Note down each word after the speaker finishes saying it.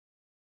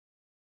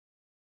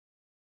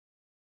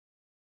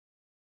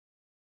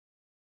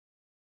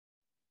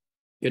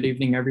Good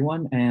evening,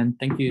 everyone, and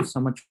thank you so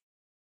much for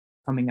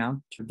coming out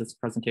to this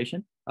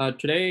presentation.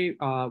 Today,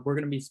 we're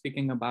going to be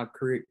speaking about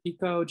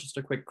CareerEco, just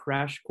a quick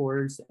crash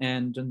course,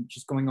 and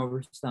just going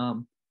over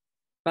some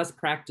best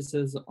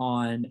practices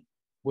on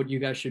what you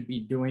guys should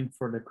be doing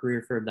for the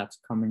career fair that's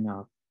coming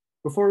up.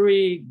 Before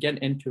we get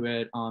into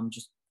it, I'm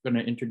just going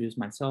to introduce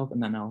myself,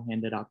 and then I'll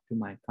hand it off to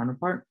my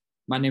counterpart.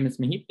 My name is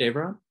Mahip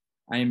Devra.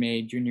 I am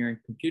a junior in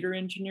computer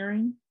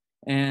engineering,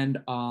 and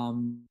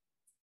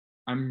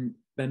I'm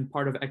been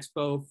part of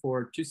EXPO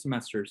for 2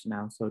 semesters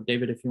now. So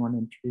David, if you want to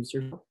introduce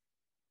yourself.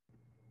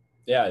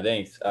 Yeah,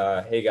 thanks.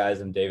 Hey guys,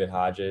 I'm David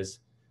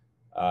Hodges.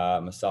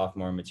 I'm a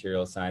sophomore in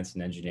material science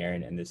and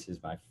engineering, and this is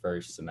my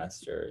first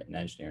semester in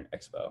engineering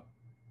expo.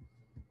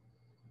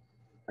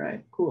 All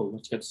right, cool.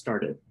 Let's get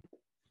started.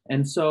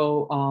 And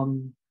so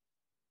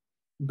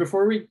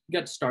before we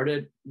get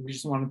started, we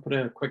just want to put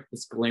a quick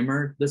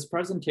disclaimer. This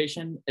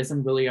presentation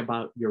isn't really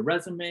about your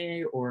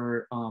resume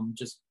or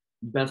just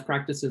best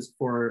practices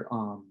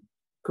for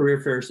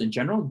career fairs in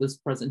general. This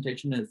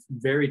presentation is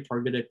very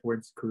targeted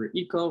towards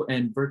CareerEco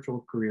and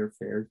virtual career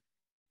fairs.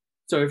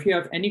 So if you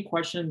have any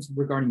questions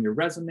regarding your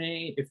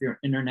resume, if you're an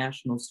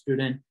international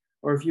student,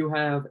 or if you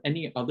have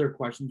any other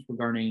questions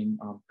regarding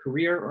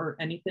career or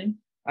anything,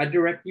 I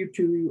direct you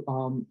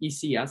to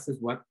ECS's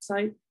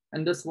website,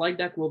 and the slide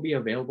deck will be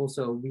available.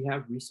 So we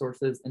have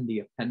resources in the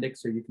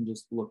appendix, so you can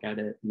just look at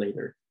it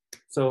later.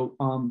 So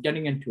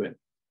getting into it.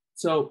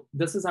 So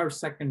this is our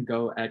second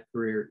go at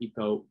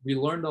CareerEco. We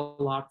learned a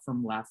lot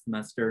from last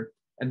semester,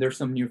 and there's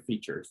some new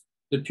features.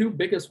 The 2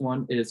 biggest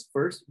one is,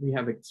 first, we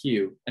have a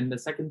queue, and the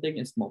second thing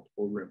is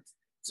multiple rooms.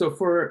 So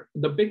for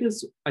the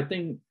biggest, I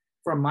think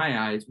from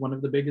my eyes, one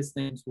of the biggest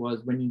things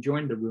was when you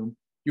joined the room,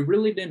 you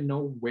really didn't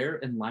know where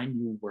in line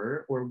you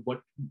were or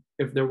what,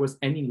 if there was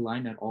any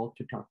line at all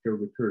to talk to a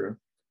recruiter.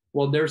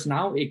 Well, there's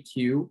now a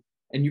queue,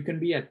 and you can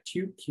be at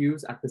 2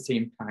 queues at the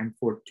same time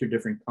for 2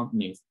 different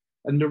companies.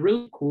 And the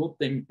really cool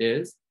thing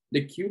is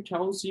the queue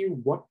tells you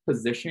what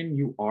position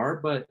you are,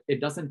 but it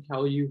doesn't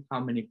tell you how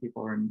many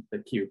people are in the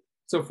queue.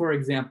 So for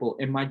example,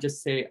 it might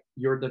just say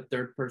you're the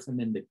 3rd person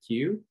in the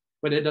queue,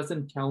 but it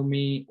doesn't tell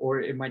me,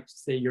 or it might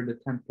say you're the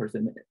 10th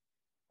person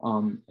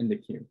in the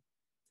queue.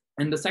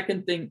 And the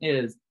second thing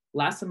is,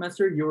 last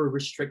semester, you were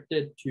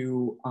restricted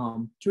to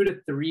 2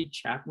 to 3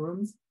 chat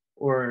rooms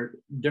or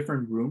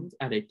different rooms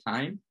at a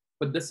time.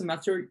 But this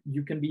semester,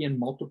 you can be in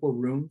multiple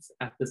rooms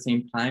at the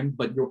same time,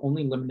 but you're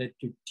only limited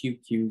to 2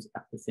 queues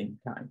at the same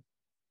time.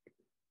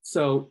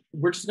 So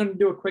we're just going to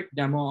do a quick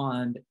demo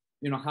on,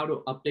 how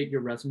to update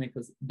your resume,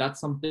 because that's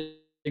something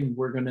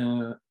we're going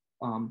to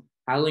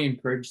highly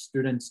encourage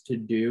students to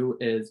do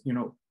is,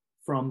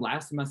 from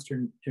last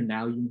semester to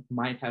now, you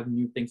might have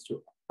new things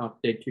to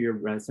update to your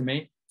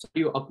resume. So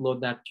you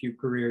upload that to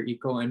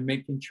CareerEco and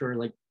making sure,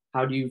 like,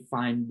 how do you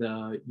find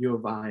the U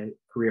of I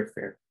career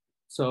fair?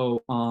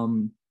 So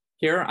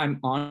here I'm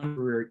on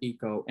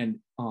CareerEco, and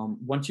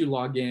once you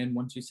log in,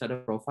 once you set a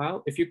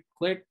profile, if you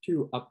click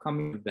to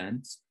upcoming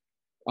events,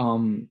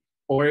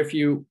 or if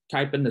you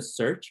type in the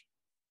search,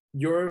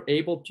 you're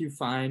able to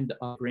find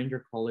a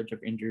Granger College of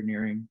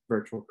Engineering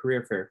virtual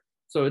career fair.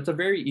 So it's a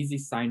very easy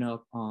sign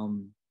up.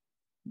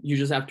 You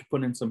just have to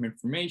put in some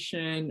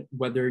information,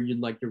 whether you'd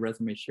like your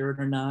resume shared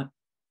or not.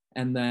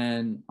 And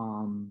then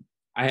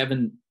I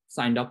haven't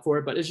signed up for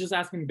it, but it's just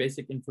asking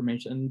basic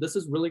information. And this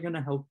is really going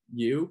to help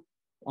you,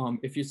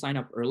 if you sign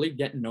up early,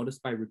 get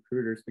noticed by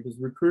recruiters, because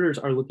recruiters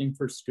are looking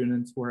for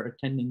students who are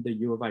attending the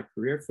U of I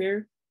career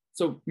fair.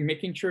 So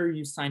making sure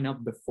you sign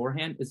up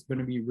beforehand is going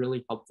to be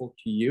really helpful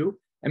to you,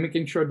 and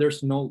making sure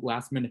there's no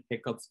last minute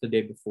hiccups the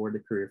day before the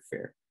career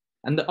fair.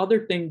 And the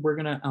other thing we're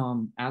going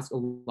to ask a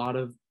lot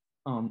of,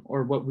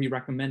 or what we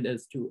recommend,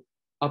 is to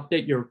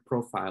update your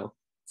profile.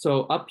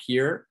 So up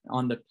here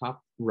on the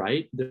top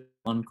right, there's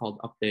one called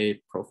Update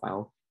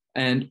Profile.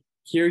 And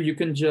here you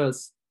can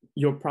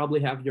you'll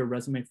probably have your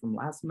resume from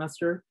last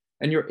semester,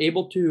 and you're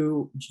able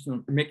to just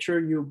make sure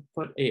you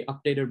put a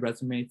updated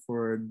resume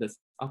for this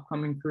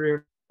upcoming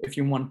career. If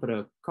you want to put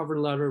a cover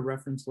letter,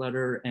 reference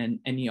letter, and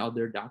any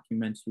other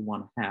documents you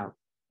want to have.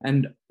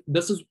 And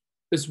this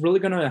is really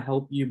going to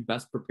help you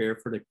best prepare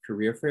for the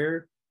career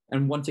fair.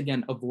 And once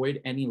again,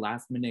 avoid any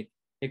last minute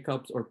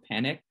hiccups or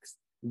panics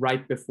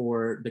right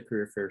before the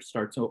career fair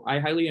starts. So I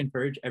highly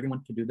encourage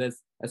everyone to do this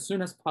as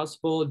soon as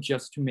possible,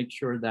 just to make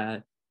sure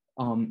that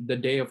the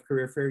day of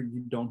career fair,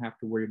 you don't have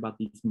to worry about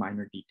these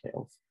minor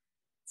details.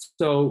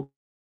 So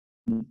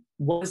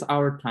what is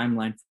our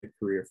timeline for the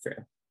career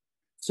fair?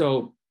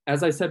 So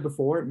as I said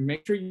before,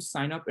 make sure you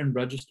sign up and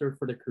register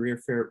for the career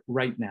fair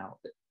right now.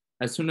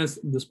 As soon as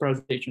this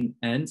presentation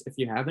ends, if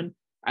you haven't,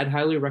 I'd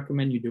highly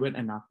recommend you do it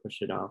and not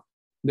push it off.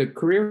 The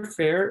career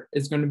fair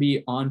is going to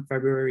be on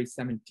February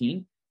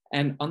 17th.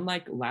 And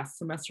unlike last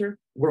semester,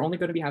 we're only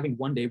going to be having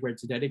one day where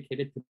it's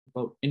dedicated to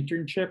both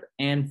internship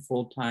and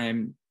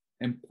full-time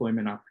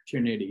employment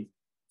opportunities.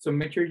 So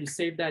make sure you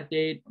save that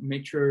date,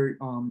 make sure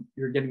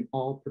you're getting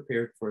all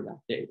prepared for that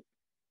date.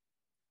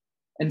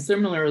 And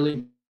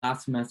similarly,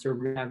 last semester,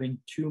 we're having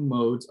 2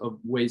 modes of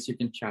ways you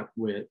can chat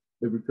with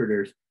the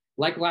recruiters.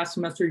 like last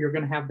semester, you're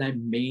going to have that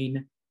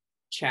main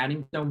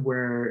chatting them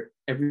where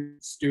every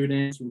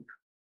student,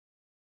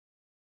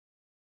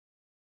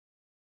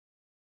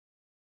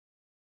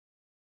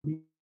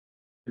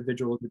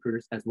 individual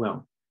recruiters as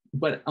well.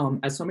 But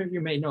as some of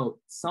you may know,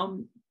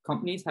 some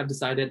companies have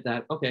decided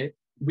that, okay,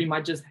 we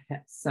might just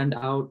send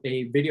out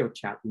a video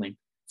chat link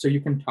so you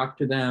can talk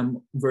to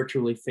them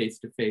virtually face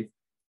to face.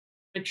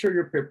 Make sure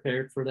you're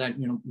prepared for that,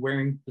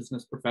 wearing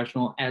business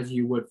professional as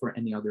you would for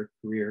any other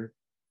career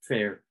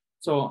fair.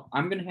 So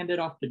I'm going to hand it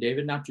off to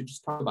David now to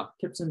just talk about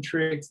tips and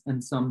tricks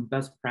and some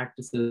best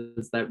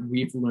practices that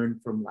we've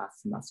learned from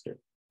last semester.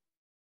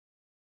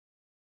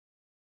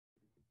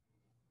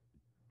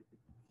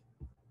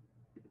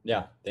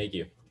 Yeah, thank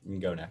you. You can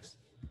go next.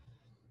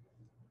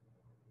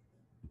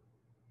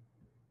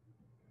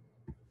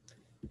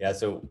 Yeah,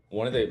 so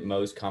one of the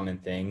most common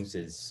things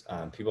is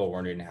people are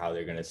wondering how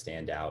they're going to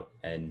stand out.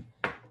 And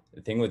the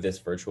thing with this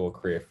virtual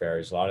career fair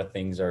is a lot of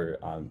things are,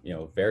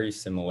 very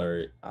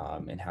similar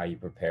in how you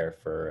prepare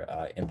for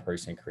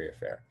in-person career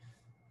fair.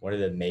 One of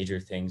the major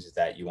things is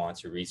that you want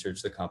to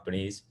research the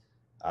companies,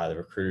 the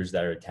recruiters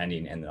that are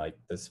attending, and like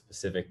the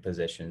specific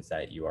positions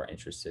that you are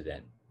interested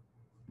in.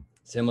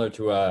 Similar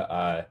to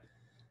a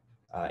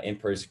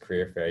in-person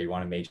career fair, you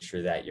want to make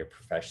sure that you're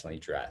professionally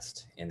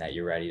dressed and that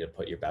you're ready to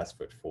put your best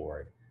foot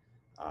forward.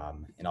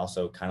 And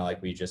also, kind of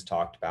like we just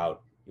talked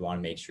about, you want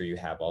to make sure you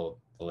have all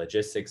the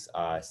logistics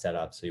set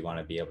up. So you want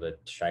to be able to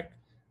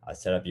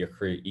set up your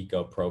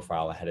CareerEco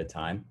profile ahead of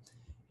time.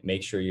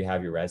 Make sure you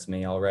have your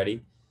resume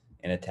already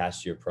and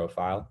attached to your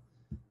profile.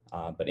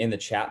 But in the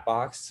chat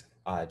box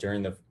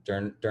during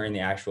the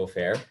actual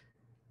fair,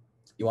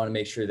 you want to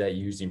make sure that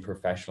you're using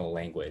professional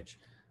language.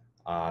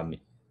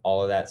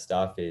 All of that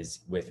stuff is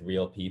with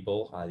real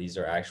people. These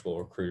are actual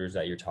recruiters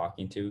that you're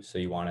talking to. So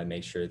you want to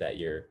make sure that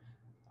you're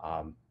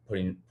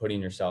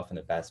putting yourself in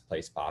the best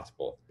place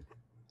possible.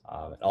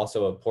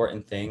 Also, an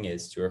important thing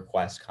is to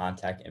request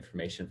contact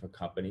information from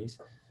companies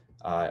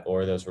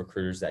or those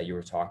recruiters that you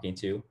were talking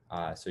to,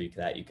 so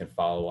that you can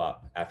follow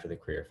up after the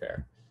career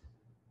fair.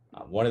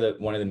 One of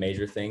the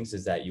major things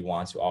is that you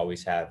want to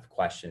always have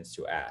questions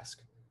to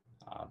ask.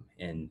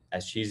 And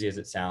as cheesy as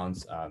it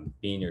sounds,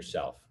 being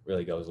yourself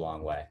really goes a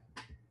long way.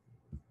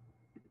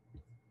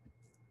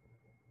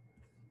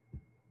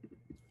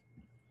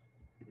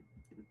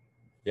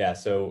 Yeah,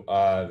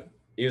 so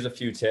here's a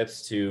few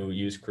tips to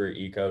use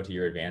CareerEco to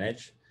your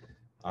advantage,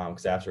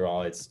 because after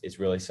all, it's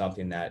really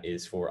something that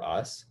is for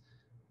us.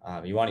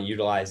 You want to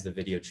utilize the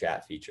video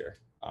chat feature.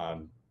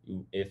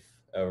 If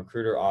a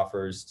recruiter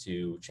offers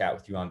to chat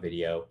with you on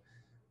video,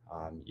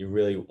 you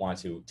really want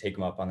to take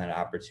them up on that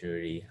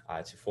opportunity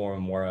to form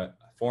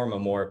a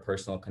more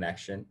personal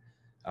connection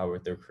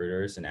with the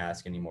recruiters and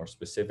ask any more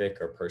specific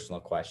or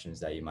personal questions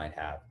that you might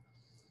have.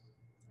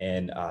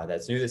 And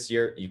that's new this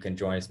year. You can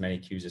join as many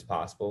queues as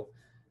possible.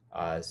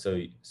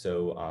 So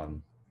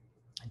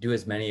do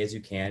as many as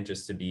you can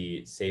just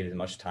to save as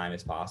much time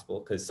as possible,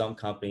 because some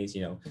companies,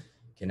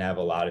 can have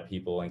a lot of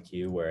people in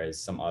queue, whereas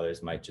some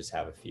others might just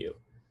have a few.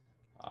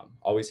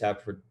 Always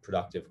have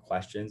productive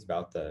questions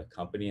about the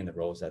company and the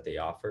roles that they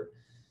offer.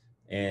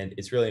 And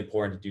it's really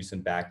important to do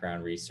some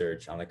background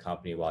research on the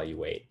company while you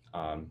wait,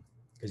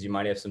 because you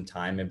might have some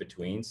time in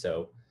between.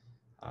 So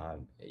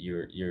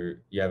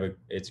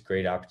it's a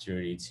great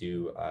opportunity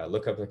to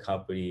look up the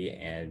company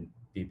and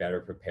be better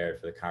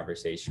prepared for the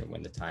conversation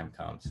when the time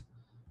comes.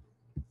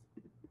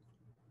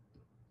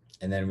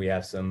 And then we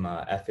have some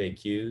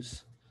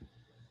FAQs.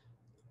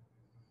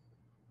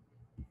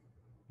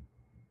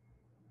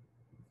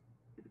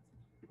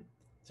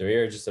 So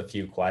here are just a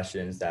few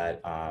questions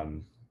that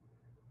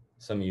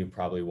some of you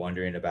probably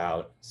wondering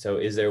about. So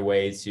is there a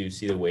way to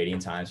see the waiting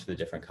times for the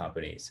different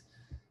companies?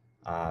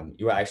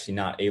 You are actually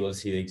not able to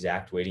see the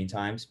exact waiting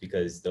times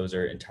because those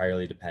are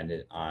entirely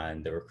dependent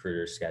on the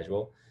recruiter's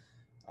schedule.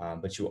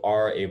 But you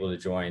are able to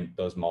join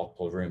those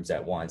multiple rooms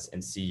at once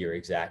and see your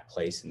exact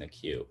place in the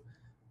queue.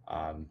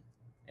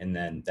 And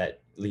then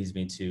that leads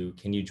me to,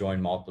 can you join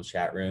multiple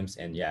chat rooms?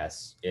 And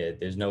yes,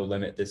 there's no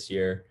limit this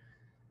year.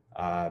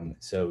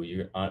 So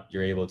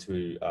you're able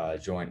to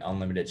join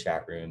unlimited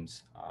chat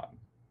rooms.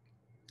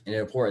 And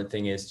an important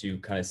thing is to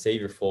kind of save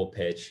your full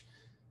pitch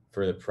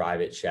for the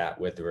private chat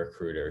with the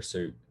recruiter.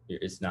 So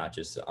it's not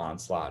just an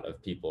onslaught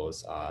of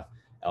people's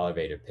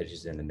elevator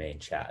pitches in the main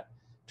chat.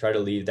 Try to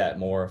leave that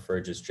more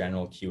for just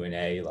general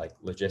Q&A, like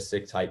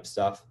logistic type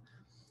stuff.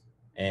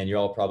 And you're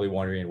all probably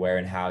wondering where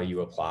and how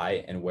you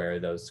apply and where are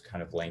those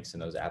kind of links in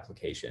those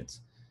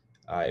applications.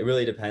 It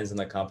really depends on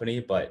the company,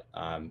 but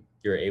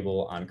you're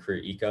able on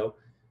CareerEco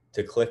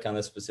to click on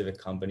the specific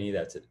company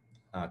that's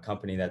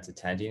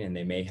attending, and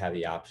they may have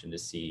the option to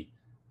see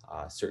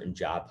certain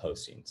job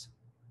postings.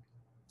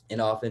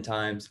 And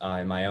oftentimes,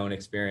 in my own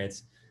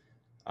experience,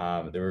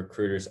 the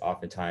recruiters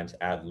oftentimes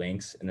add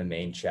links in the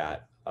main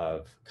chat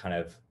of kind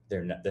of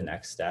the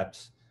next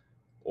steps,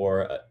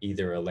 or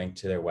either a link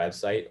to their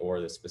website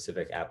or the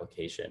specific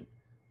application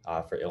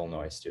for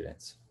Illinois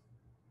students.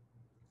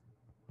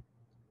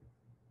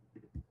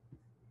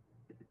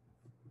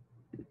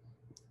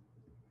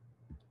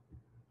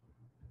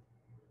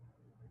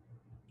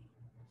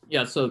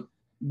 Yeah, so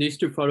these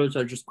two photos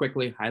are just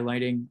quickly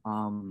highlighting.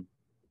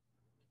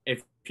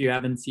 If you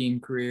haven't seen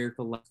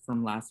CareerEco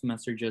from last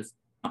semester, just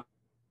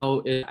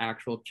how is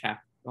actual chat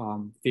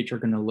feature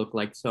going to look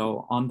like.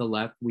 So on the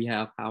left, we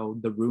have how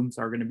the rooms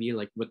are going to be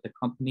like with the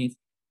companies.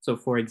 So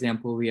for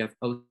example, we have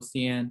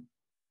OCN.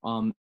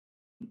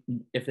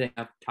 If they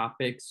have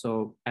topics,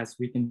 so as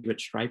we can do with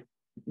Stripe,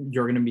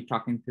 you're going to be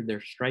talking to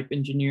their Stripe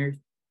engineers,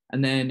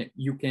 and then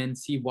you can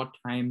see what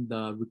time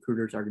the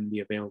recruiters are going to be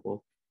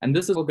available. And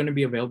this is all going to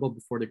be available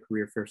before the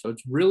career fair. So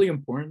it's really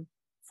important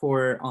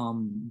for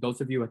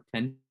those of you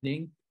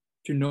attending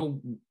to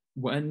know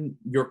when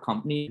your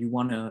company you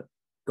want to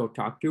go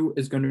talk to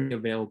is going to be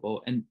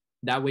available. And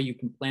that way you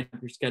can plan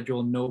your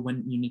schedule, know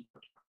when you need to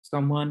talk to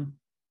someone,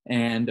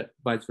 and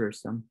vice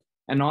versa.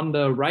 And on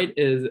the right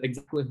is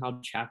exactly how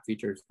the chat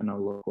feature is going to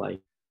look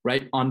like.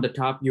 Right on the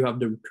top, you have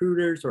the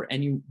recruiters or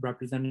any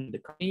representative of the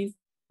companies,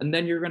 and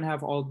then you're going to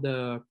have all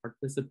the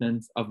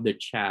participants of the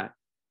chat.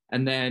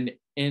 And then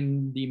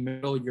in the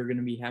middle, you're going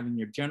to be having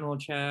your general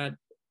chat,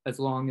 as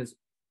long as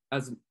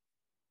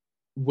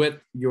with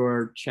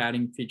your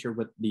chatting feature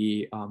with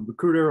the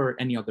recruiter or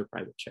any other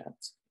private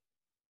chats.